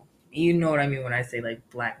that show. You know what I mean when I say like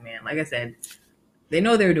black man. Like I said, they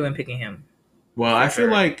know they're doing picking him. Well, I feel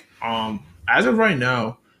like as of right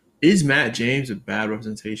now, Is Matt James a bad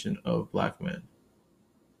representation of black men?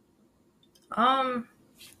 Um,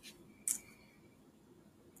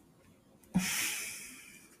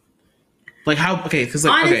 Like how? Okay, because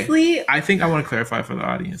like okay, honestly, I think I want to clarify for the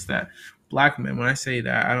audience that black men. When I say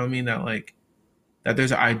that, I don't mean that like that.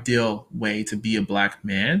 There's an ideal way to be a black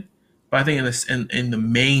man, but I think in this in the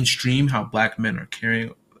mainstream, how black men are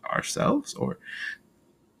carrying ourselves, or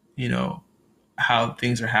you know how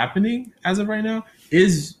things are happening as of right now,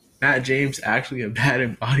 is Matt James actually a bad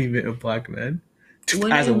embodiment of black men what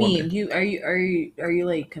do as you a mean? woman? Do you are you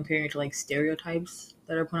like comparing it to like stereotypes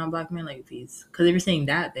that are put on black men? Like these? Because if you're saying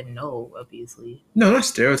that, then no, obviously. No, not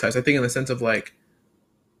stereotypes. I think in the sense of like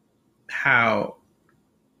how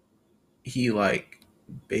he like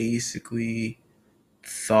basically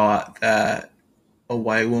thought that a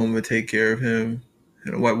white woman would take care of him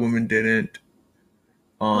and a white woman didn't.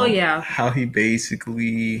 Well, yeah. How he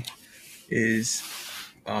basically is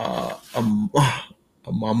a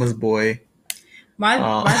a mama's boy. My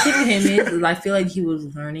thing with him Yeah, is I feel like he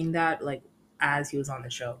was learning that like as he was on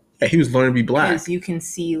the show. he was learning to be Because black. you can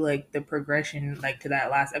see like the progression like to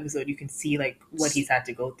that last episode, you can see like what he's had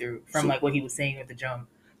to go through from So, like what he was saying at the jump.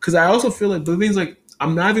 because I also feel like the things like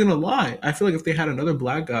I'm not even gonna lie. I feel like if they had another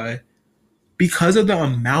black guy, because of the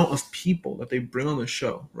amount of people that they bring on the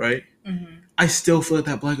show, right? Mm-hmm. I still feel like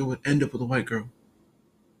that black guy would end up with a white girl.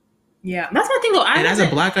 Yeah, that's my thing though. And as a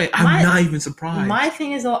black guy, I'm not even surprised. My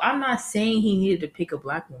thing is though, I'm not saying he needed to pick a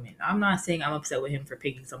black woman. I'm not saying I'm upset with him for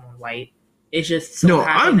picking someone white. It's just so No,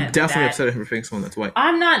 happened I'm definitely that upset at him for picking someone that's white.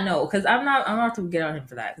 I'm not no, because I'm not to get on him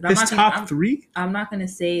for that. I'm His not top three I'm not gonna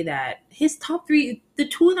say that his top three. The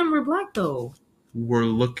two of them were black though. were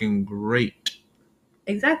looking great.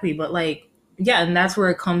 Exactly, but like, yeah, and that's where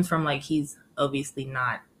it comes from. Like, he's obviously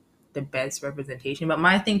not the best representation. But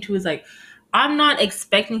my thing too is like, I'm not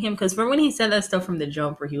expecting him because from when he said that stuff from the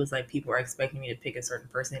jump, where he was like, people are expecting me to pick a certain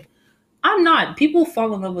person. I'm not. People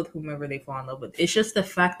fall in love with whomever they fall in love with. It's just the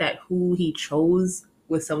fact that who he chose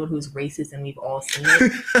was someone who's racist, and we've all seen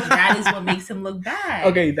it. That is what makes him look bad.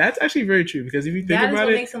 Okay, that's actually very true because if you think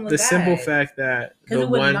about it, the simple fact that because it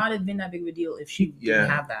would not have been that big of a deal if he didn't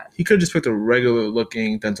have that. He could have just picked a regular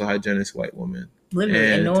looking dental hygienist white woman,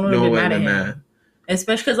 literally, and no one would have been mad at him.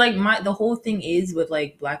 Especially because like the whole thing is with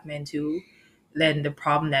like black men too. Then the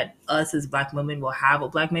problem that us as black women will have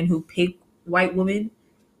with black men who pick white women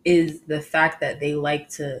is the fact that they like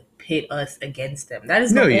to pit us against them. That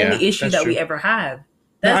is the only issue that we ever have.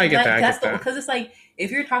 I get that. Because it's like,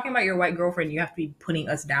 if you're talking about your white girlfriend, you have to be putting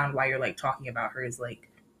us down while you're like talking about her. Is like,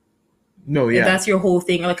 no, yeah, if that's your whole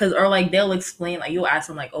thing. Because or like they'll explain, like you'll ask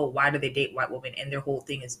them like, oh, why do they date white women? And their whole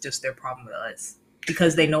thing is just their problem with us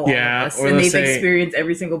because they know all of us and they've experienced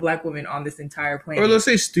every single black woman on this entire planet. Or let's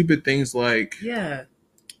say stupid things like, yeah,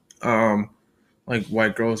 like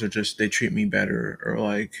white girls are just they treat me better, or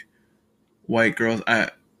like white girls I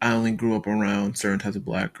only grew up around certain types of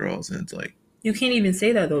black girls, and it's like you can't even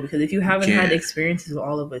say that though, because if you haven't had experiences with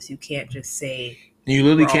all of us, you can't just say you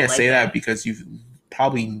literally can't say that because you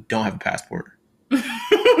probably don't have a passport.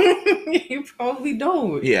 You probably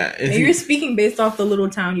don't. Yeah, and you're speaking based off the little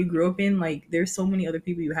town you grew up in. Like, there's so many other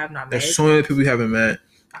people you have not met. There's so many people you haven't met,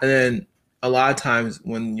 and then a lot of times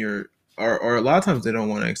when you're or a lot of times they don't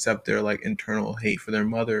want to accept their like internal hate for their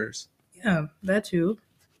mothers. Yeah, that too.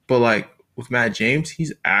 But like with Matt James,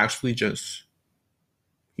 he's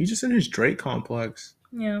just in his Drake complex.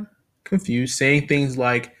 Yeah. Confused, saying things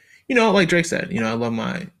like, like Drake said, I love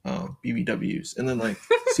my BBWs, and then like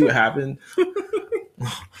see what happened.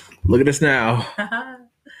 Look at us now.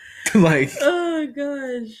 Like, oh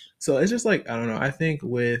gosh. So it's just like, I don't know. I think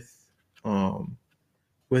with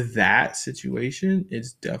that situation,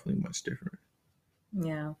 it's definitely much different.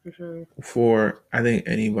 Yeah, for sure. For I think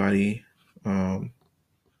anybody,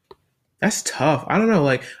 that's tough. I don't know.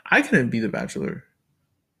 Like, I couldn't be the Bachelor.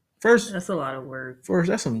 First, that's a lot of work. First,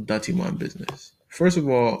 that's some dirty man business. First of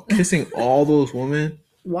all, kissing all those women.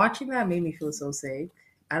 Watching that made me feel so sick.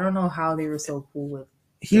 I don't know how they were so cool with.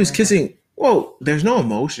 He was kissing. Whoa, there's no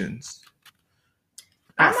emotions.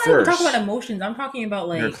 I'm not even talking about emotions. I'm talking about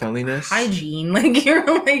like your cleanliness, hygiene. Like you're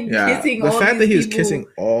like kissing. The fact that he was people. Kissing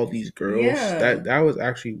all these girls, that was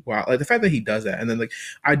actually wow. Like the fact that he does that, and then like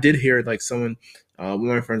I did hear like someone, one of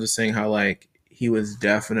my friends was saying how like he was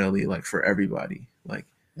definitely like for everybody. Like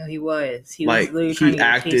no, he was. He like was literally trying to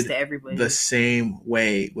acted to everybody the same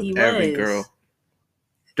way with every girl.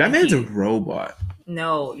 That man's a robot.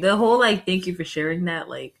 No, the whole like thank you for sharing that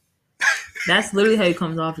like. That's literally how he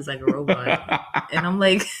comes off as like a robot. And I'm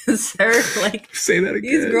like, sir, like say that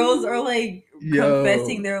again. These girls are like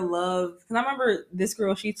confessing their love. Because I remember this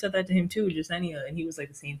girl, she said that to him too, Jasenia, and he was like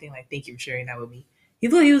the same thing, like, thank you for sharing that with me. He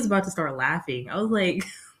thought he was about to start laughing. I was like,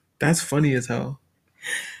 That's funny as hell.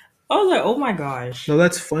 oh my gosh. No,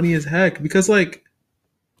 that's funny as heck because like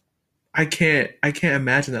I can't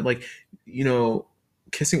imagine that like you know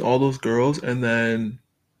kissing all those girls and then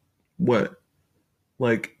what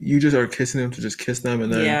like you just are kissing them to just kiss them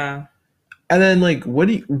Yeah, and then like what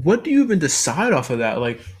do you even decide off of that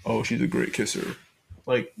like oh she's a great kisser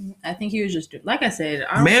like I think he was just like I said.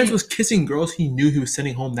 mans was kissing girls he knew he was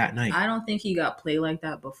sending home that night. I don't think he got played like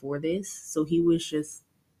that before this. So he was just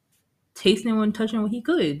tasting and touching what he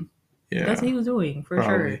could. That's Yeah, what he was doing for sure.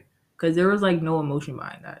 probably. Because there was like no emotion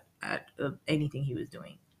behind that at anything he was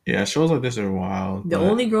doing. Yeah, shows like this are wild, The but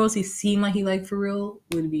only girls he seemed like he liked for real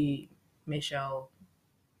would be Michelle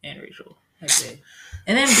and Rachel. That's it.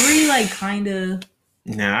 And then Brie, like, kind of.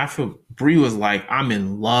 now I feel Bree was like, "I'm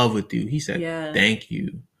in love with you." He said, Yeah. "Thank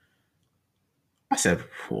you." I said,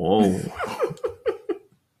 "Whoa,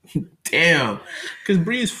 damn," because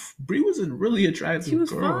Bree was a really attractive She was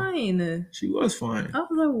girl. fine. She was fine. I was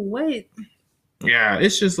like, what? Yeah,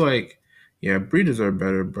 it's just like, yeah, Bree deserved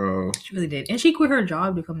better, bro. She really did. And she quit her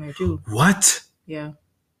job to come there, too. What? Yeah.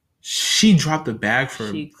 She dropped the bag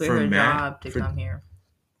for She quit for her Matt. job to come here.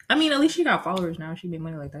 I mean, at least she got followers now. She made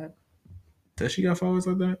money like that. Does she got followers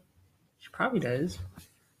like that? She probably does.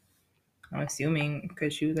 I'm assuming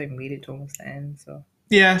because she was like made it to almost the end. So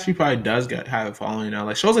Yeah, she probably does have a following now.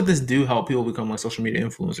 Like shows like this do help people become like social media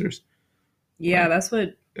influencers. yeah, Like,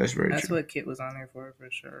 that's that's what Kit was on there for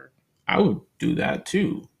sure. I would do that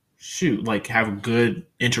too. Shoot, like have good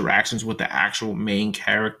interactions with the actual main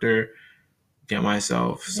character. Get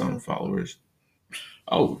myself some followers.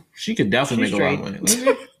 Oh, she could definitely She's make a lot of money.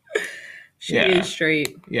 Like, She yeah, is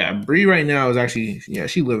straight. yeah. Bree right now is actually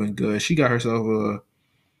she living good. She got herself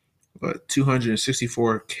a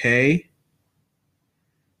 264K.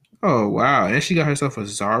 Oh wow, and she got herself a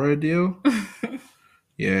Zara deal.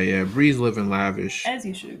 Yeah. Bree's living lavish. As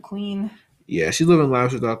you should, queen. Yeah, she's living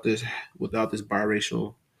lavish without this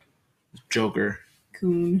biracial joker.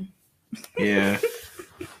 Coon. Yeah,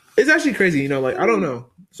 it's actually crazy. You know, like I don't know.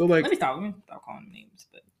 So like, Let me stop calling him names.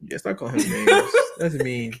 But yeah, stop calling him names. That's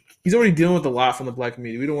mean. He's already dealing with a lot from the black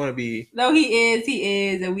community. We don't want to be. no, he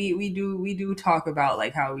is, and we do talk about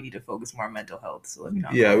like how we need to focus more on mental health. So let me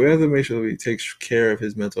not. Yeah, we have to make sure we take care of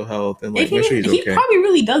his mental health and like make sure he's He okay. probably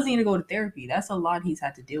really does need to go to therapy. That's a lot he's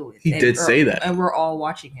had to deal with. He did say that, and we're all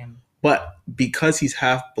watching him. but because he's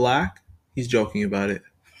half black, he's joking about it.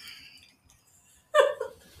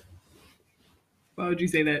 Why would you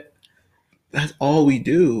say that? That's all we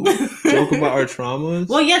do. Joke about our traumas.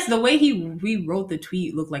 Well, yes, the way he rewrote the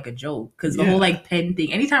tweet looked like a joke because the whole like pen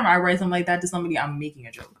thing. Anytime I write something like that to somebody, I'm making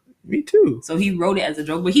a joke. Me too. So he wrote it as a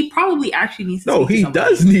joke, but he probably actually needs to. No, he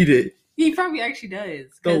does need it. He probably actually does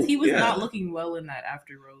because he was not looking well in that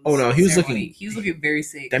after Rose. Oh no, he was looking very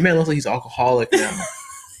sick. That man looks like he's alcoholic now.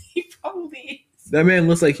 He probably is. That man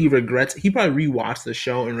looks like he regrets. He probably rewatched the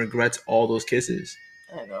show and regrets all those kisses.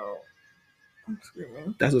 I know. I'm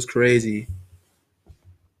screaming. That's what's crazy.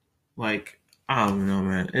 Like, I don't know,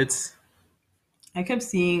 man. I kept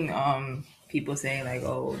seeing people saying like,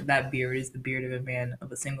 "Oh, that beard is the beard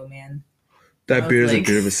of a single man." That beard is a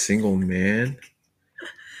beard of a single man.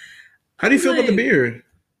 How do you feel about the beard?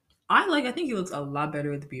 I think he looks a lot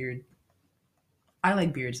better with the beard. I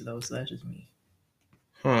like beards though, so that's just me.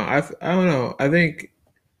 I don't know. I think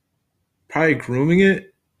probably grooming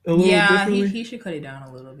it a little differently. He should cut it down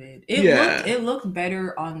a little bit. It looked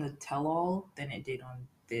better on the tell-all than it did on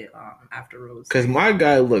the after Rose. Because my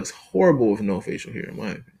guy looks horrible with no facial hair, in my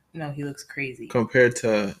opinion. No, he looks crazy compared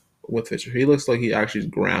to with facial hair. He looks like he actually is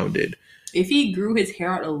grounded. If he grew his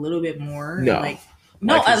hair out a little bit more, not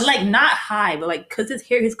high, but like because his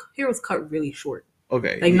hair was cut really short.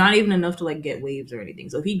 Okay, like not even enough to like get waves or anything.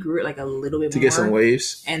 So if he grew it like a little bit to more get some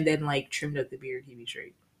waves, and then like trimmed up the beard, he'd be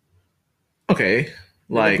straight. Okay,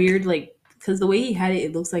 like the beard, like because the way he had it,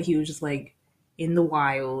 it looks like he was just like in the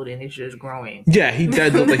wild and it's just growing. Yeah, he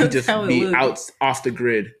does look like he just be out off the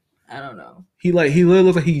grid. I don't know. He literally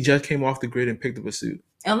looks like he just came off the grid and picked up a suit.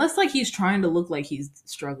 Unless like he's trying to look like he's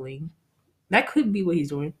struggling. That could be what he's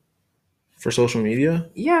doing. For social media?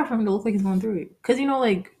 Yeah, for him to look like he's going through it. Because, you know,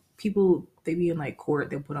 like, people, they be in, like, court,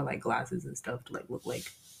 they'll put on, like, glasses and stuff to, like, look like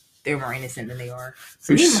they're more innocent than they are.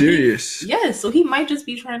 So You're serious? Yes, so he might just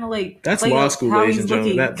be trying to, like... That's law school, ladies and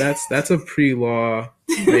gentlemen. That's a pre-law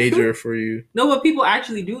major for you. No, but people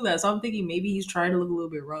actually do that. So I'm thinking maybe he's trying to look a little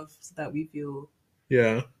bit rough so that we feel...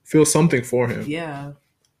 Yeah. Feel something for him. Yeah.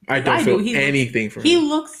 I don't feel anything for him. He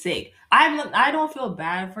looks sick. I don't feel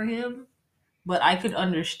bad for him. But I could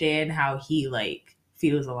understand how he like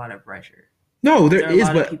feels a lot of pressure. No, there is,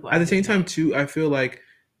 but at the same time too, I feel like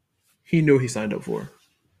he knew what he signed up for.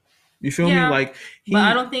 You feel me? Yeah, Like but I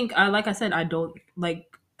he, don't think I like I said I don't like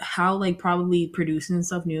how like probably producers and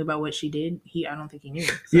stuff knew about what she did. I don't think he knew.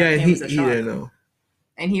 So yeah, that and came as a he didn't shock. know.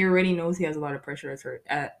 And he already knows he has a lot of pressure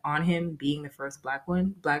on him being the first black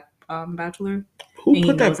bachelor, Who and he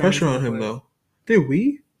put that knows that pressure makes him on look him good. though? Did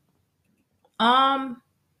we? Um,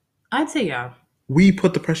 I'd say yeah. We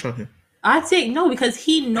put the pressure on him. I'd say no because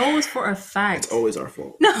he knows for a It's fact. always our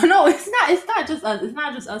fault. No, it's not. It's not just us. It's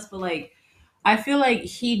not just us. But like, I feel like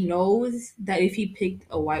he knows that if he picked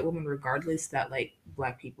a white woman, regardless, that like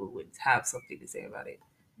black people would have something to say about it.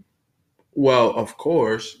 Well, of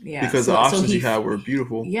course, Yeah. because the So options he had were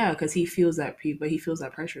beautiful, yeah, because he feels that but he feels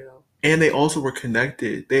that pressure though. and they also were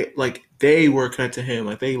connected. They were connected to him.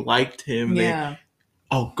 Like they liked him. They Yeah.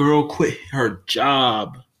 a girl quit her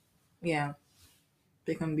job. Yeah.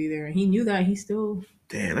 They couldn't be there, and he knew that. He still.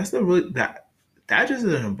 Damn, that's not really that. That just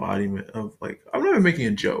is an embodiment of like I'm not even making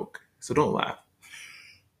a joke, so don't laugh.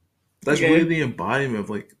 That's really Okay. the embodiment of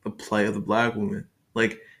like the play of the black woman.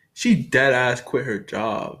 Like she dead ass quit her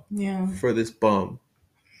job Yeah. for this bum.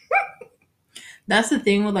 That's the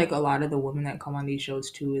thing with like a lot of the women that come on these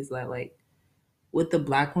shows too is that like with the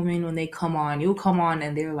black women when they come on, you'll come on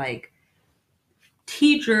and they're like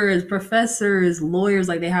teachers, professors, lawyers,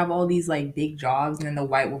 like they have all these like big jobs, and then the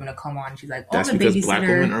white woman will come on and she's like, "Oh, That's the because black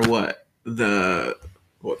women babysitter." are the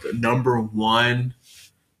number one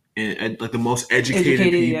and like the most educated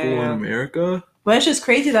people in Yeah. America. But it's just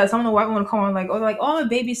crazy that some of the white women come on like, oh, I'm a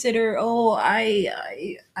babysitter. Oh, I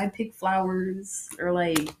pick flowers, or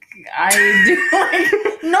like I do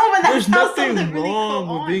like no, but that's There's how nothing something really wrong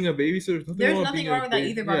go with on. being a babysitter. There's With nothing being wrong a with that baby.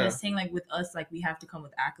 either. But I'm Yeah, just saying, like with us, like we have to come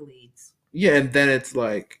with accolades. yeah, and then it's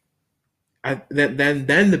like,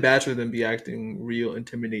 then the bachelor then be acting real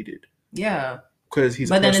intimidated Yeah, because he's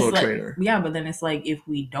a but then personal it's like, trainer. yeah, but then it's like if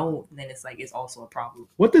we don't, then it's like it's also a problem.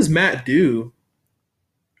 What does Matt do?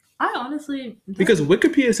 I honestly Because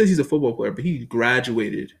Wikipedia says he's a football player, but he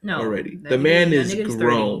graduated no. already. That The man that is nigga's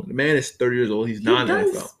grown. 30. The man is 30 years old. He's He not in the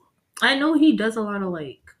NFL. does. I know he does a lot of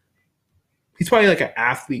like. He's probably like an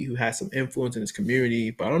athlete who has some influence in his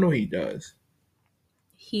community, but I don't know what he does.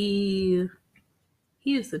 He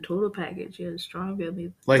is the total package. He has strong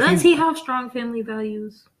family. Like Does he have strong family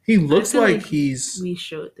values? he I looks feel like like he's we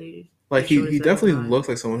showed they like showed us he that in definitely time. looks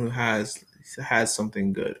like someone who has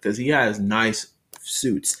something good because he has nice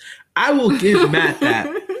suits. I will give Matt that.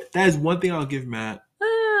 That is one thing I'll give Matt.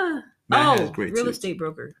 Matt has great real suits. estate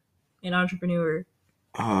broker, an entrepreneur.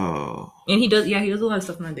 Oh, And he does a lot of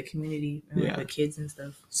stuff in like the community and like yeah. the kids and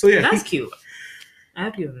stuff. So yeah, That's cute. I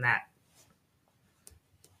have to give him that.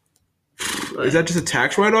 Is that just a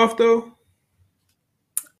tax write-off though?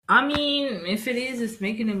 I mean, if it is, it's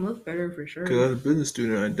making him look better for sure. Because as a business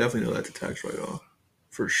student, I definitely know that's a tax write-off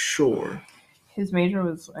for sure. His major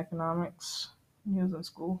was economics. He was in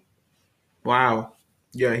school. Wow.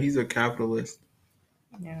 Yeah, he's a capitalist.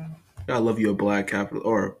 Yeah. I love you, a black capital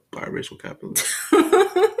or a biracial capitalist.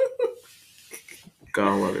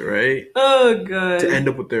 Gotta love it, right? Oh god. To end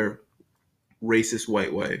up with their racist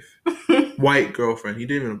white wife, white girlfriend. He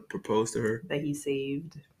didn't even propose to her. That he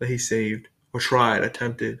saved. That he saved or tried,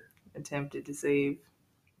 attempted to save.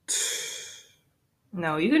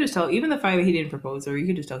 No, you could just tell. Even the fact that he didn't propose to her, you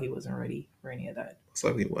could just tell he wasn't ready for any of that. Most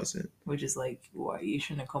likely wasn't. Which is like, why you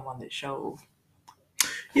shouldn't have come on this show.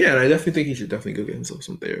 Yeah, and I definitely think he should definitely go get himself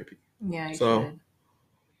some therapy. Yeah, he so should.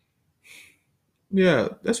 Yeah,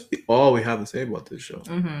 that's really all we have to say about this show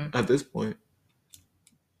at this point.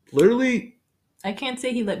 Literally, I can't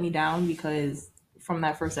say he let me down because from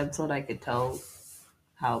that first episode, I could tell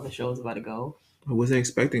how the show was about to go. I wasn't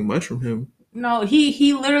expecting much from him. No,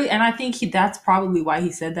 he literally, and I think that's probably why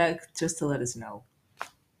he said that, just to let us know.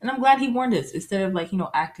 And I'm glad he warned us instead of like,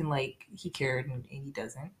 acting like he cared and he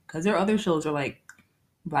doesn't. Because there are other shows where like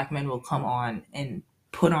black men will come on and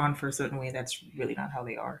put on for a certain way that's really not how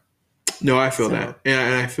they are. No, I feel that.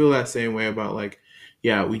 And I feel that same way about like,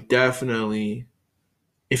 yeah, we definitely,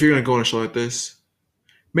 if you're going to go on a show like this,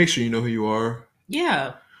 make sure you know who you are.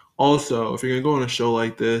 Yeah. Also, if you're going to go on a show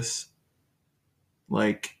like this,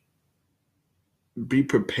 like, be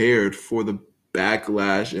prepared for the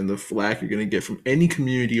backlash and the flack you're going to get from any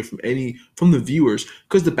community or from the viewers.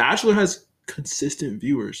 Because The Bachelor has consistent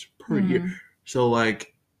viewers per year. So,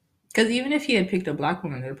 like, because even if he had picked a black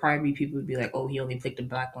woman, there'd probably be people who'd be like, oh, he only picked a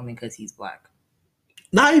black woman because he's black.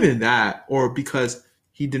 Not even that, or because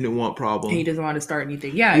he didn't want problems. He doesn't want to start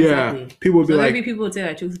anything. Yeah, exactly. People would be like, maybe people would say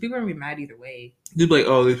that too, because people are gonna be mad either way. They'd be like,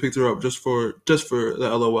 oh, they picked her up just for the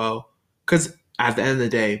LOL. Because at the end of the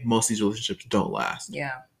day, most of these relationships don't last.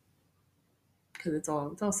 Yeah. Because it's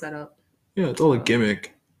all set up. Yeah, it's all a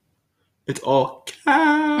gimmick. It's all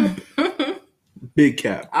cap. Big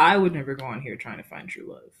cap. I would never go on here trying to find true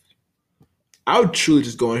love. I would truly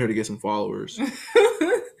just go in here to get some followers.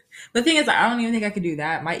 The thing is, I don't even think I could do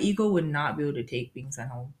that. My ego would not be able to take being sent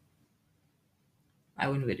home. I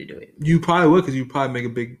wouldn't be able to do it. You probably would, because you probably make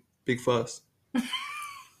a big fuss.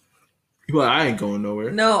 You're like, I ain't going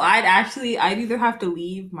nowhere. No, I'd either have to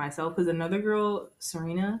leave myself, because another girl,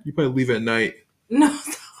 Serena. You probably leave at night. No,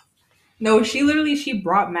 no, she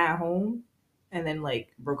brought Matt home, and then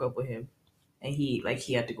like broke up with him, and he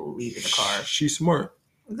had to go leave in the car. She's smart.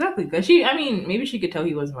 Exactly, because maybe she could tell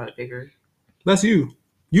he wasn't about to pick her. That's you.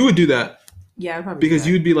 You would do that. Yeah, I'd probably. Because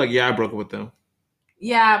you'd be like, yeah, I broke up with them.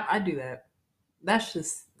 Yeah, I'd do that.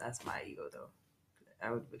 That's my ego, though.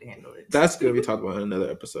 I would handle it. That's gonna be talked about in another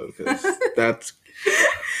episode, because that's.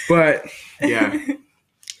 But yeah,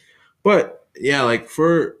 like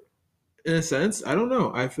in a sense, I don't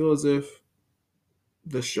know. I feel as if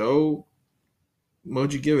the show, what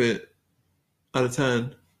would you give it out of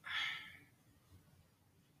 10?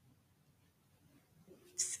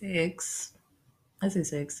 6. I'd say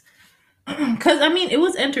 6. Because it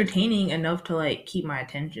was entertaining enough to like keep my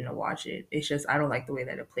attention to watch it. It's just I don't like the way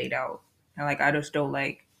that it played out, and like I just don't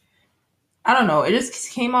like. I don't know. It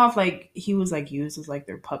just came off like he was like used as like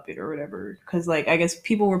their puppet or whatever. Because like I guess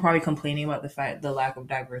people were probably complaining about the lack of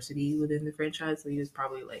diversity within the franchise. So he was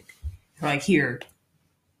probably like here,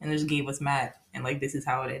 and just gave us Matt, and like this is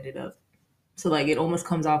how it ended up. So like it almost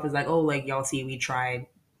comes off as like, oh, like y'all see we tried,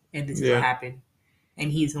 and this is what happened,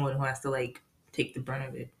 and he's the one who has to like take the brunt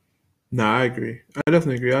of it. Nah, I agree. I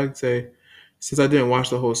definitely agree. I'd say, since I didn't watch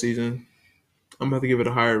the whole season, I'm gonna have to give it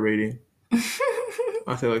a higher rating.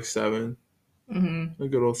 I'd say like 7. Mm-hmm. A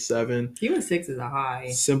good old 7. Even 6 is a high.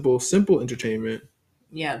 Simple entertainment.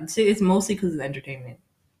 Yeah, it's mostly because of entertainment.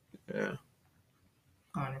 Yeah.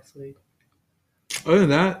 Honestly. Other than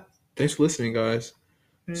that, thanks for listening, guys.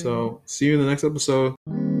 Mm-hmm. So, see you in the next episode.